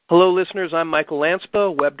Hello, listeners. I'm Michael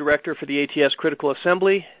Lanspa, Web Director for the ATS Critical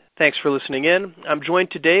Assembly. Thanks for listening in. I'm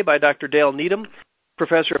joined today by Dr. Dale Needham,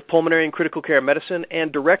 Professor of Pulmonary and Critical Care Medicine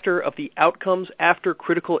and Director of the Outcomes After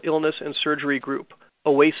Critical Illness and Surgery Group,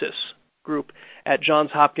 OASIS Group, at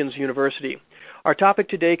Johns Hopkins University. Our topic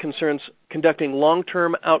today concerns conducting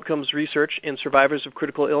long-term outcomes research in survivors of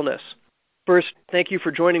critical illness. First, thank you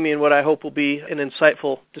for joining me in what I hope will be an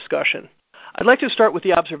insightful discussion. I'd like to start with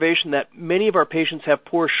the observation that many of our patients have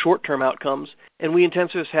poor short-term outcomes, and we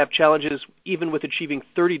intensivists have challenges even with achieving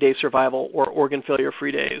 30-day survival or organ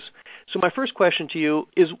failure-free days. So my first question to you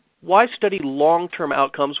is, why study long-term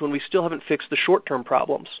outcomes when we still haven't fixed the short-term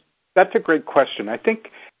problems? That's a great question. I think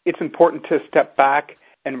it's important to step back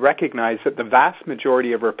and recognize that the vast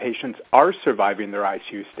majority of our patients are surviving their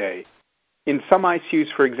ICU stay. In some ICUs,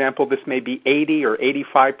 for example, this may be 80 or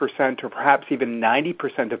 85% or perhaps even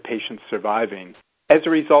 90% of patients surviving. As a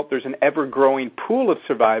result, there's an ever-growing pool of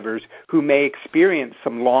survivors who may experience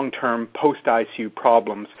some long-term post-ICU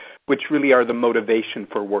problems, which really are the motivation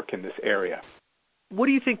for work in this area. What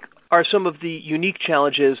do you think are some of the unique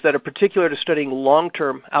challenges that are particular to studying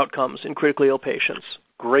long-term outcomes in critically ill patients?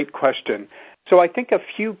 Great question. So I think a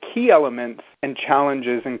few key elements and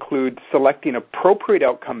challenges include selecting appropriate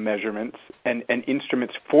outcome measurements and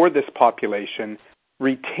instruments for this population,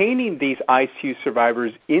 retaining these ICU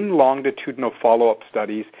survivors in longitudinal follow-up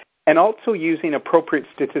studies, and also using appropriate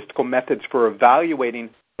statistical methods for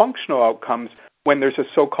evaluating functional outcomes when there's a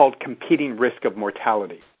so-called competing risk of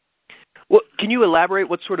mortality. Well, can you elaborate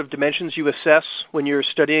what sort of dimensions you assess when you're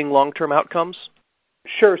studying long-term outcomes?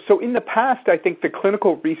 Sure. So in the past, I think the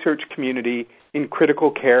clinical research community in critical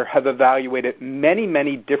care have evaluated many,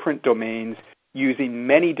 many different domains using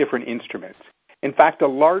many different instruments. In fact, a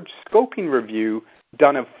large scoping review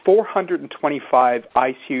done of 425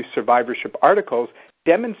 ICU survivorship articles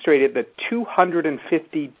demonstrated that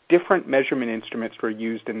 250 different measurement instruments were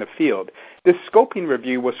used in the field. This scoping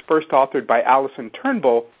review was first authored by Alison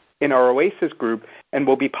Turnbull in our OASIS group and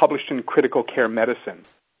will be published in Critical Care Medicine.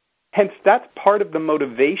 Hence, that's part of the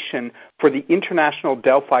motivation for the International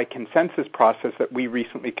Delphi Consensus process that we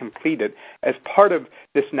recently completed as part of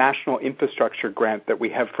this national infrastructure grant that we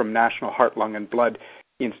have from National Heart, Lung, and Blood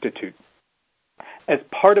Institute. As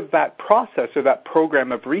part of that process or that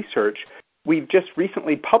program of research, we've just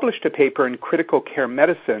recently published a paper in Critical Care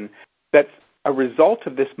Medicine that's a result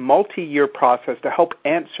of this multi-year process to help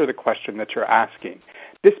answer the question that you're asking.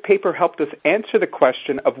 This paper helped us answer the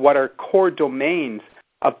question of what are core domains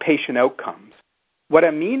of patient outcomes. What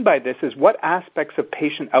I mean by this is what aspects of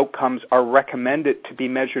patient outcomes are recommended to be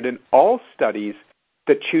measured in all studies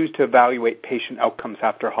that choose to evaluate patient outcomes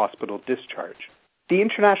after hospital discharge. The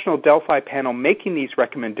International Delphi panel making these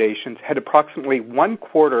recommendations had approximately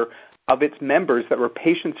 1/4 of its members that were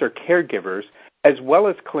patients or caregivers, as well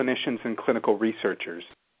as clinicians and clinical researchers.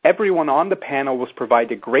 Everyone on the panel was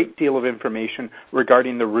provided a great deal of information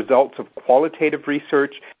regarding the results of qualitative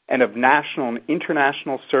research and of national and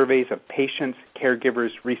international surveys of patients, caregivers,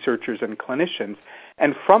 researchers, and clinicians.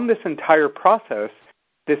 And from this entire process,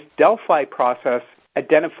 this Delphi process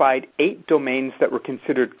identified 8 domains that were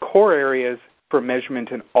considered core areas for measurement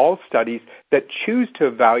in all studies that choose to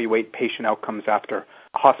evaluate patient outcomes after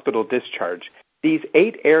hospital discharge. These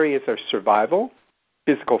 8 areas are survival,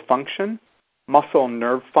 physical function, muscle and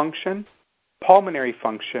nerve function, pulmonary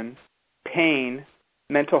function, pain,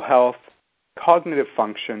 mental health, cognitive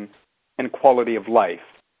function, and quality of life.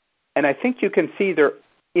 And I think you can see there,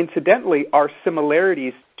 incidentally, are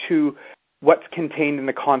similarities to what's contained in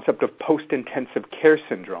the concept of post-intensive care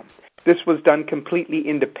syndrome. This was done completely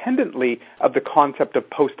independently of the concept of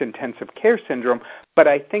post-intensive care syndrome, but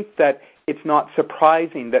I think that it's not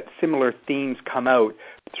surprising that similar themes come out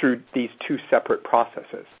through these 2 separate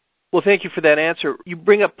processes. Well, thank you for that answer. You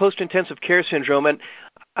bring up post-intensive care syndrome, and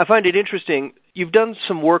I find it interesting. You've done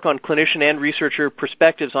some work on clinician and researcher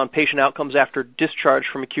perspectives on patient outcomes after discharge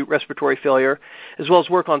from acute respiratory failure, as well as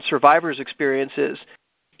work on survivors' experiences.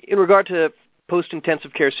 In regard to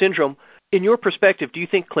post-intensive care syndrome, in your perspective, do you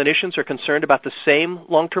think clinicians are concerned about the same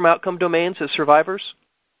long-term outcome domains as survivors?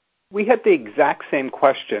 We had the exact same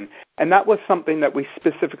question, and that was something that we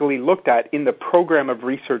specifically looked at in the program of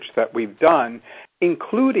research that we've done,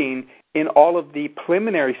 including in all of the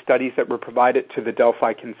preliminary studies that were provided to the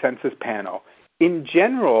Delphi Consensus panel. In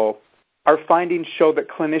general, our findings show that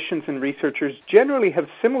clinicians and researchers generally have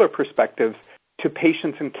similar perspectives to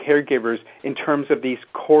patients and caregivers in terms of these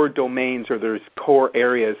core domains or those core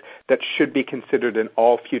areas that should be considered in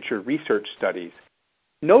all future research studies.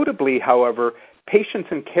 Notably, however, patients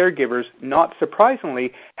and caregivers, not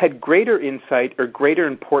surprisingly, had greater insight or greater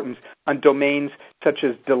importance on domains such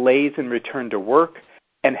as delays in return to work,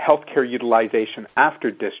 and healthcare utilization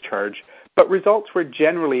after discharge, but results were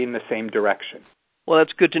generally in the same direction. Well,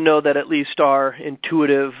 that's good to know that at least our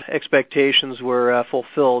intuitive expectations were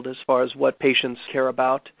fulfilled as far as what patients care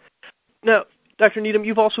about. Now, Dr. Needham,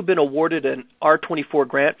 you've also been awarded an R24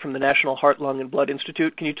 grant from the National Heart, Lung, and Blood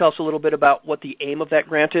Institute. Can you tell us a little bit about what the aim of that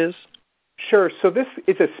grant is? Sure. So this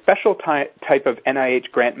is a special type of NIH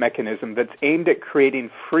grant mechanism that's aimed at creating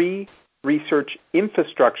free research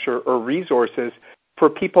infrastructure or resources for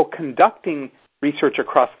people conducting research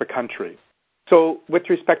across the country. So with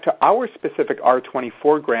respect to our specific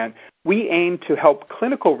R24 grant, we aim to help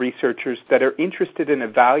clinical researchers that are interested in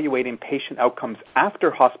evaluating patient outcomes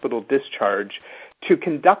after hospital discharge to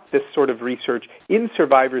conduct this sort of research in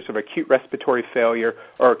survivors of acute respiratory failure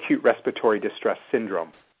or acute respiratory distress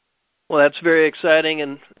syndrome. Well, that's very exciting,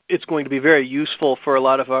 and it's going to be very useful for a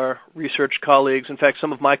lot of our research colleagues. In fact,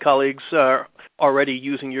 some of my colleagues are already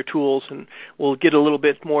using your tools, and we'll get a little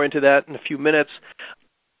bit more into that in a few minutes.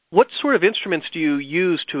 What sort of instruments do you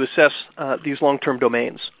use to assess these long-term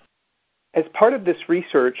domains? As part of this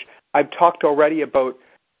research, I've talked already about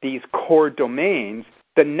these core domains.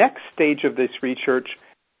 The next stage of this research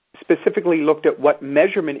specifically looked at what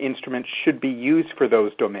measurement instruments should be used for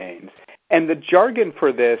those domains. And the jargon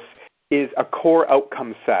for this is a core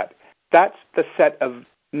outcome set. That's the set of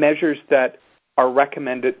measures that are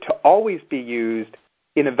recommended to always be used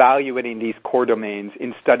in evaluating these core domains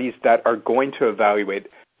in studies that are going to evaluate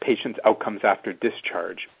patients' outcomes after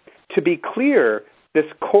discharge. To be clear,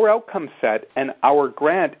 this core outcome set and our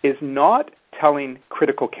grant is not telling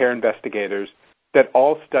critical care investigators that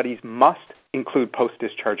all studies must include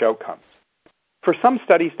post-discharge outcomes. For some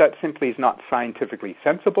studies, that simply is not scientifically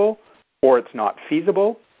sensible or it's not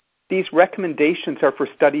feasible. These recommendations are for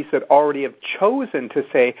studies that already have chosen to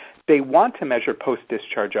say they want to measure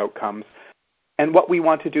post-discharge outcomes. And what we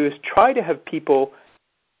want to do is try to have people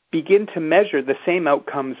begin to measure the same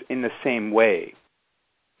outcomes in the same way.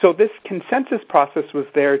 So this consensus process was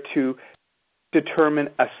there to determine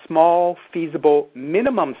a small, feasible,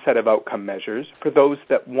 minimum set of outcome measures for those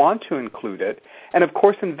that want to include it. And of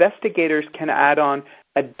course, investigators can add on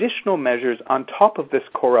additional measures on top of this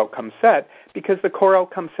core outcome set because the core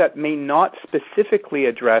outcome set may not specifically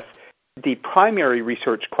address the primary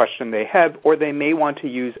research question they have, or they may want to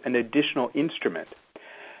use an additional instrument.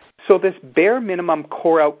 So this bare minimum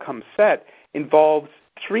core outcome set involves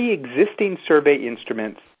 3 existing survey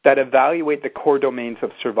instruments that evaluate the core domains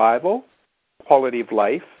of survival, quality of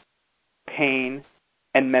life, pain,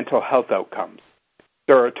 and mental health outcomes.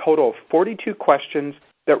 There are a total of 42 questions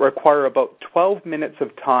that require about 12 minutes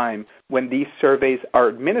of time when these surveys are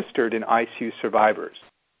administered in ICU survivors.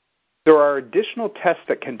 There are additional tests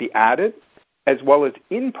that can be added, as well as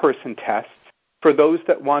in-person tests for those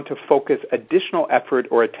that want to focus additional effort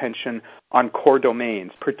or attention on core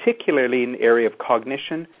domains, particularly in the area of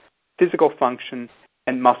cognition, physical function,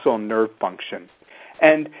 and muscle and nerve function.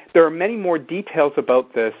 And there are many more details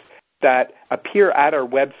about this that appear at our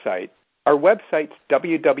website. Our website's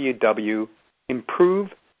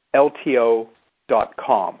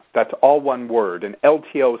www.improvelto.com. That's all one word, and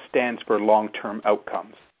LTO stands for long-term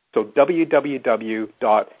outcomes. So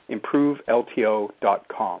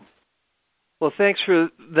www.improvelto.com. Well, thanks for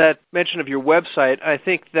that mention of your website. I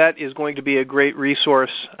think that is going to be a great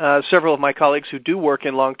resource. Several of my colleagues who do work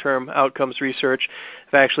in long-term outcomes research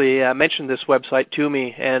have actually mentioned this website to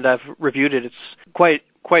me, and I've reviewed it. It's quite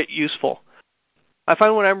useful. I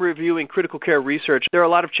find when I'm reviewing critical care research, there are a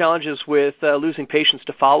lot of challenges with losing patients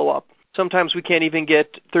to follow-up. Sometimes we can't even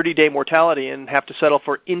get 30-day mortality and have to settle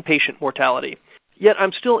for inpatient mortality. Yet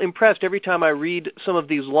I'm still impressed every time I read some of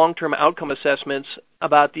these long-term outcome assessments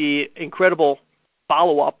about the incredible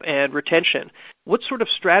follow-up and retention. What sort of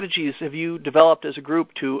strategies have you developed as a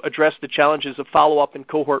group to address the challenges of follow-up and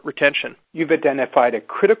cohort retention? You've identified a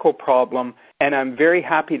critical problem, and I'm very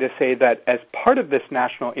happy to say that as part of this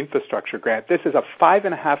National Infrastructure Grant, this is a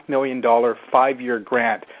 $5.5 million 5-year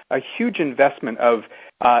grant, a huge investment of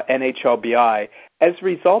NHLBI. As a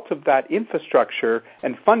result of that infrastructure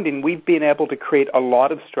and funding, we've been able to create a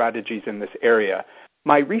lot of strategies in this area.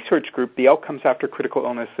 My research group, the Outcomes After Critical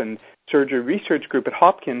Illness and Surgery Research Group at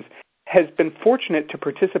Hopkins, has been fortunate to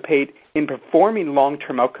participate in performing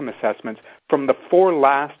long-term outcome assessments from the 4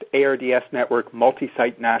 last ARDS Network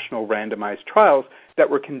multi-site national randomized trials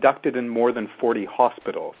that were conducted in more than 40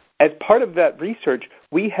 hospitals. As part of that research,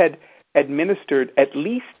 we had administered at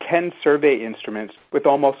least 10 survey instruments with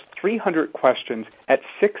almost 300 questions at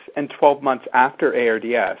 6 and 12 months after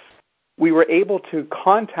ARDS. We were able to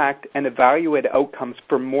contact and evaluate outcomes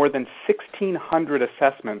for more than 1,600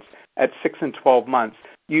 assessments at 6 and 12 months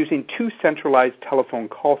using 2 centralized telephone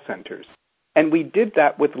call centers. And we did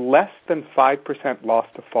that with less than 5% loss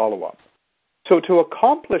to follow-up. So to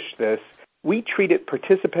accomplish this, we treated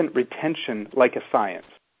participant retention like a science.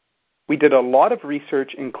 We did a lot of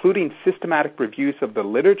research, including systematic reviews of the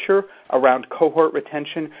literature around cohort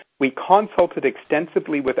retention. We consulted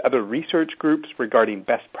extensively with other research groups regarding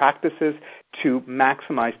best practices to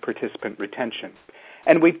maximize participant retention.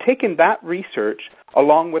 And we've taken that research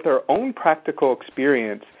along with our own practical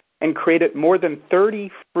experience and created more than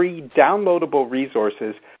 30 free downloadable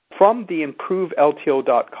resources from the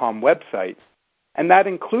ImproveLTO.com website. And that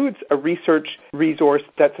includes a research resource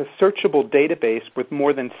that's a searchable database with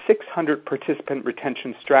more than 600 participant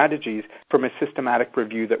retention strategies from a systematic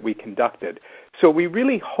review that we conducted. So we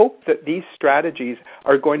really hope that these strategies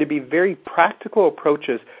are going to be very practical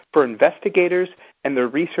approaches for investigators and their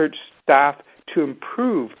research staff to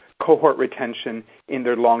improve cohort retention in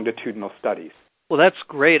their longitudinal studies. Well, that's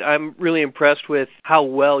great. I'm really impressed with how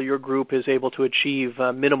well your group is able to achieve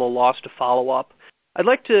minimal loss to follow-up. I'd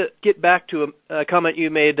like to get back to a comment you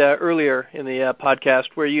made earlier in the podcast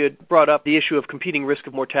where you had brought up the issue of competing risk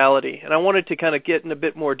of mortality. And I wanted to kind of get in a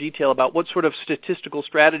bit more detail about what sort of statistical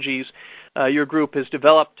strategies your group has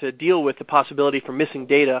developed to deal with the possibility for missing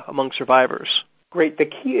data among survivors. Great. The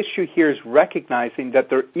key issue here is recognizing that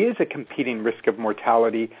there is a competing risk of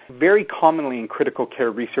mortality very commonly in critical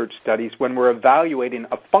care research studies when we're evaluating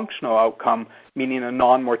a functional outcome, meaning a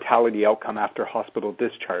non-mortality outcome after hospital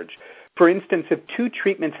discharge. For instance, if two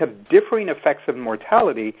treatments have differing effects of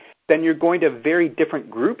mortality, then you're going to have very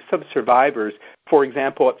different groups of survivors, for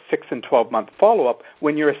example, at 6 and 12-month follow-up,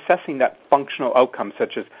 when you're assessing that functional outcome,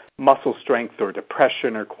 such as muscle strength or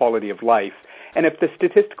depression or quality of life. And if the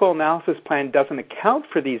statistical analysis plan doesn't account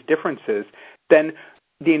for these differences, then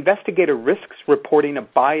the investigator risks reporting a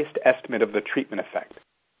biased estimate of the treatment effect.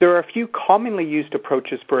 There are a few commonly used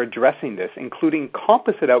approaches for addressing this, including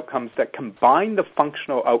composite outcomes that combine the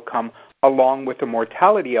functional outcome along with the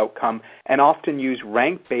mortality outcome and often use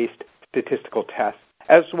rank-based statistical tests,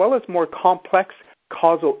 as well as more complex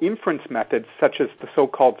causal inference methods such as the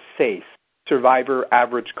so-called SACE, Survivor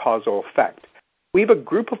Average Causal Effect. We have a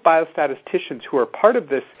group of biostatisticians who are part of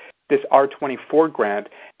this R24 grant,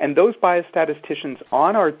 and those biostatisticians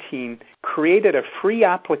on our team created a free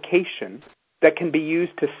application that can be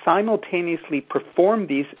used to simultaneously perform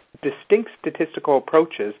these distinct statistical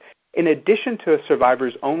approaches in addition to a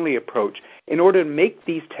survivors-only approach in order to make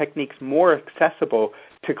these techniques more accessible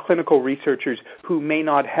to clinical researchers who may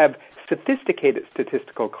not have sophisticated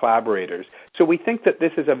statistical collaborators. So we think that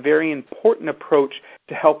this is a very important approach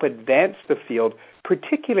to help advance the field,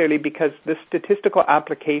 particularly because the statistical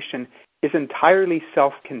application is entirely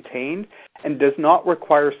self-contained and does not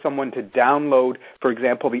require someone to download, for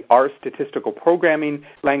example, the R statistical programming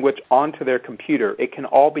language onto their computer. It can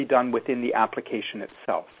all be done within the application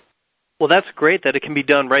itself. Well, that's great that it can be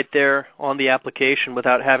done right there on the application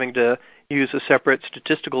without having to use a separate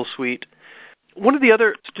statistical suite. One of the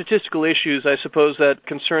other statistical issues, I suppose, that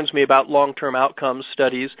concerns me about long-term outcomes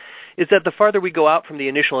studies is that the farther we go out from the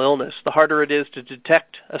initial illness, the harder it is to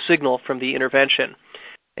detect a signal from the intervention.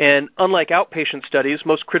 And unlike outpatient studies,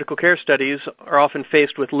 most critical care studies are often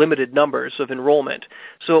faced with limited numbers of enrollment.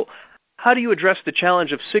 So how do you address the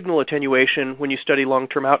challenge of signal attenuation when you study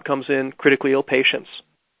long-term outcomes in critically ill patients?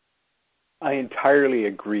 I entirely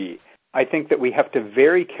agree. I think that we have to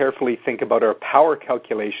very carefully think about our power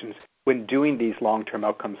calculations when doing these long-term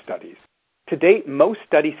outcome studies. To date, most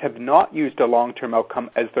studies have not used a long-term outcome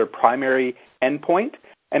as their primary endpoint,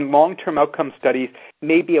 and long-term outcome studies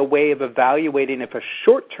may be a way of evaluating if a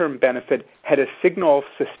short-term benefit had a signal of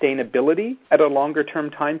sustainability at a longer-term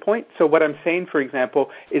time point. So what I'm saying, for example,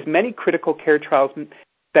 is many critical care trials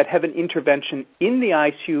that have an intervention in the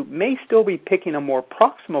ICU may still be picking a more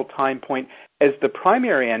proximal time point as the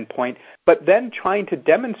primary endpoint, but then trying to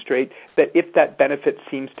demonstrate that if that benefit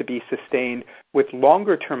seems to be sustained with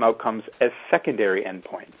longer-term outcomes as secondary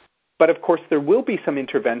endpoints. But of course, there will be some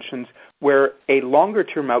interventions where a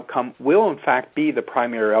longer-term outcome will in fact be the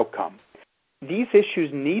primary outcome. These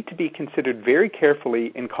issues need to be considered very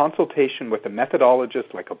carefully in consultation with a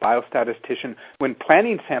methodologist like a biostatistician when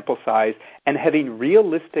planning sample size and having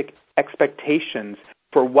realistic expectations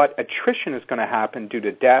for what attrition is going to happen due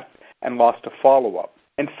to death and loss to follow-up.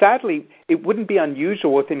 And sadly, it wouldn't be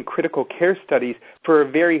unusual within critical care studies for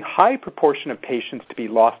a very high proportion of patients to be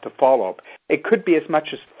lost to follow-up. It could be as much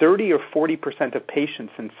as 30 or 40% of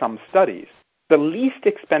patients in some studies. The least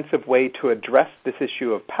expensive way to address this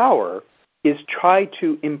issue of power is try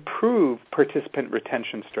to improve participant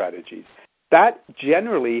retention strategies. That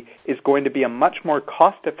generally is going to be a much more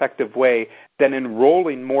cost-effective way than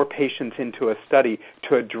enrolling more patients into a study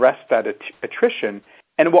to address that attrition.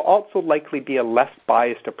 And it will also likely be a less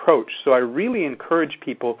biased approach. So I really encourage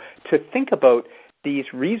people to think about these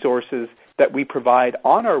resources that we provide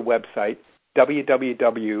on our website,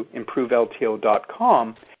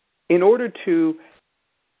 www.improvelto.com, in order to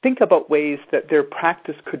think about ways that their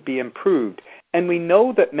practice could be improved. And we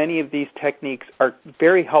know that many of these techniques are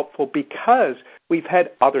very helpful because we've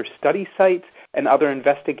had other study sites and other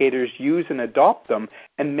investigators use and adopt them,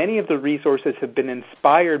 and many of the resources have been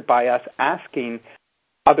inspired by us asking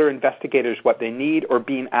other investigators what they need or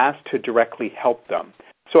being asked to directly help them.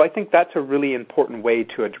 So I think that's a really important way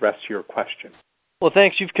to address your question. Well,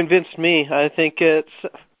 thanks. You've convinced me. I think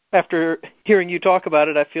after hearing you talk about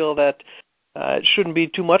it, I feel that it shouldn't be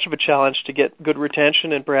too much of a challenge to get good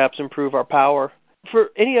retention and perhaps improve our power.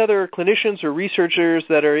 For any other clinicians or researchers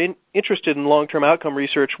that are interested in long-term outcome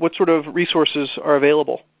research, what sort of resources are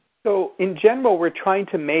available? So in general, we're trying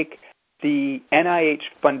to make the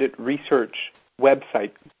NIH-funded research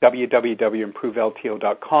website,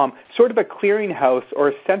 www.improvelto.com, sort of a clearinghouse or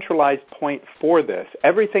a centralized point for this.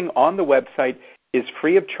 Everything on the website is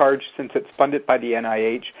free of charge since it's funded by the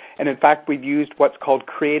NIH. And in fact, we've used what's called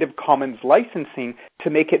Creative Commons licensing to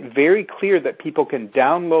make it very clear that people can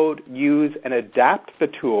download, use, and adapt the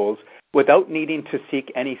tools without needing to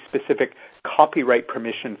seek any specific copyright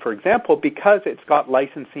permission, for example, because it's got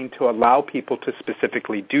licensing to allow people to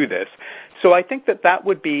specifically do this. So I think that that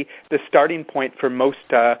would be the starting point for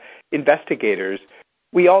most investigators.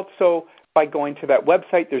 We also, by going to that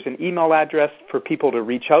website, there's an email address for people to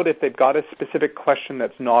reach out if they've got a specific question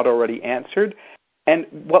that's not already answered. And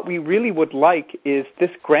what we really would like is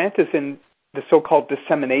this grant is in the so-called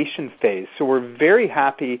dissemination phase. So we're very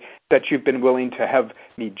happy that you've been willing to have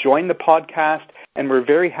me join the podcast, and we're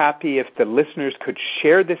very happy if the listeners could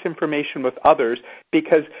share this information with others,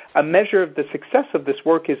 because a measure of the success of this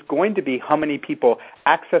work is going to be how many people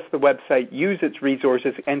access the website, use its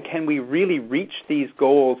resources, and can we really reach these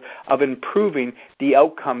goals of improving the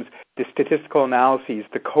outcomes, the statistical analyses,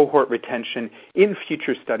 the cohort retention in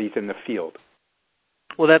future studies in the field.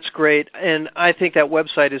 Well, that's great, and I think that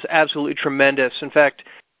website is absolutely tremendous. In fact,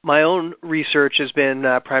 my own research has been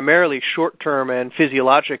primarily short-term and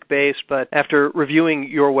physiologic-based, but after reviewing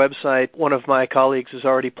your website, one of my colleagues is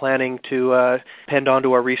already planning to append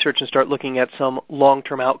onto our research and start looking at some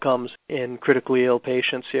long-term outcomes in critically ill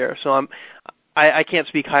patients here. So I can't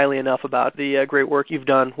speak highly enough about the great work you've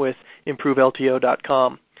done with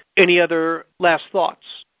ImproveLTO.com. Any other last thoughts?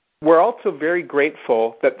 We're also very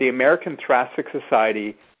grateful that the American Thoracic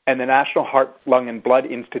Society and the National Heart, Lung, and Blood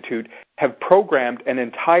Institute have programmed an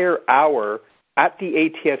entire hour at the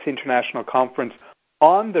ATS International Conference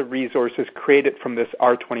on the resources created from this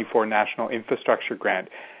R24 National Infrastructure Grant.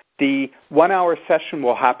 The 1-hour session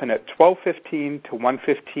will happen at 12:15 to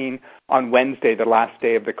 1:15 on Wednesday, the last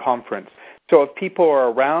day of the conference. So if people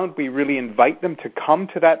are around, we really invite them to come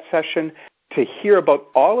to that session, to hear about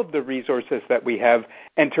all of the resources that we have,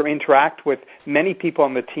 and to interact with many people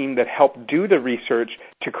on the team that help do the research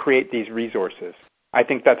to create these resources. I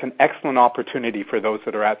think that's an excellent opportunity for those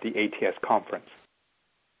that are at the ATS conference.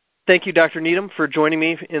 Thank you, Dr. Needham, for joining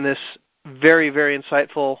me in this very, very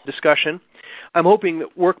insightful discussion. I'm hoping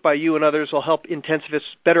that work by you and others will help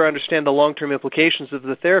intensivists better understand the long-term implications of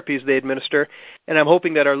the therapies they administer, and I'm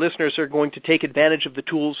hoping that our listeners are going to take advantage of the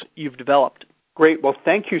tools you've developed. Great. Well,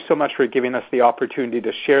 thank you so much for giving us the opportunity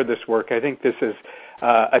to share this work. I think this is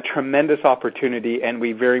a tremendous opportunity, and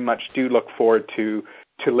we very much do look forward to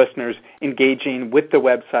listeners engaging with the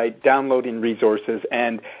website, downloading resources,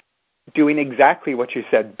 and doing exactly what you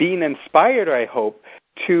said, being inspired, I hope,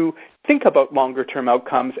 to think about longer-term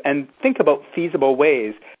outcomes and think about feasible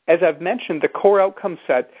ways. As I've mentioned, the core outcome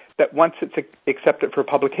set that once it's accepted for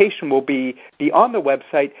publication will be on the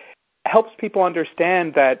website helps people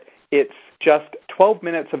understand that it's just 12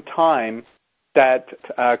 minutes of time that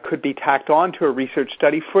could be tacked on to a research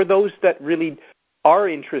study for those that really are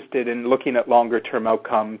interested in looking at longer-term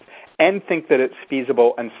outcomes and think that it's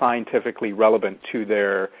feasible and scientifically relevant to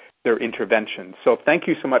their intervention. So thank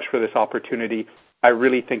you so much for this opportunity. I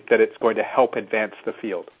really think that it's going to help advance the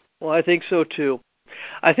field. Well, I think so too.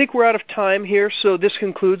 I think we're out of time here, so this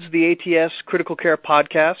concludes the ATS Critical Care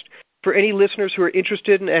Podcast. For any listeners who are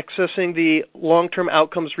interested in accessing the long-term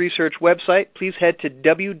outcomes research website, please head to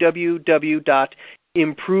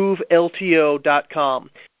www.improvelto.com.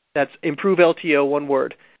 That's ImproveLTO, one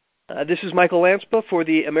word. This is Michael Lanspa for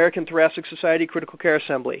the American Thoracic Society Critical Care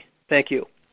Assembly. Thank you.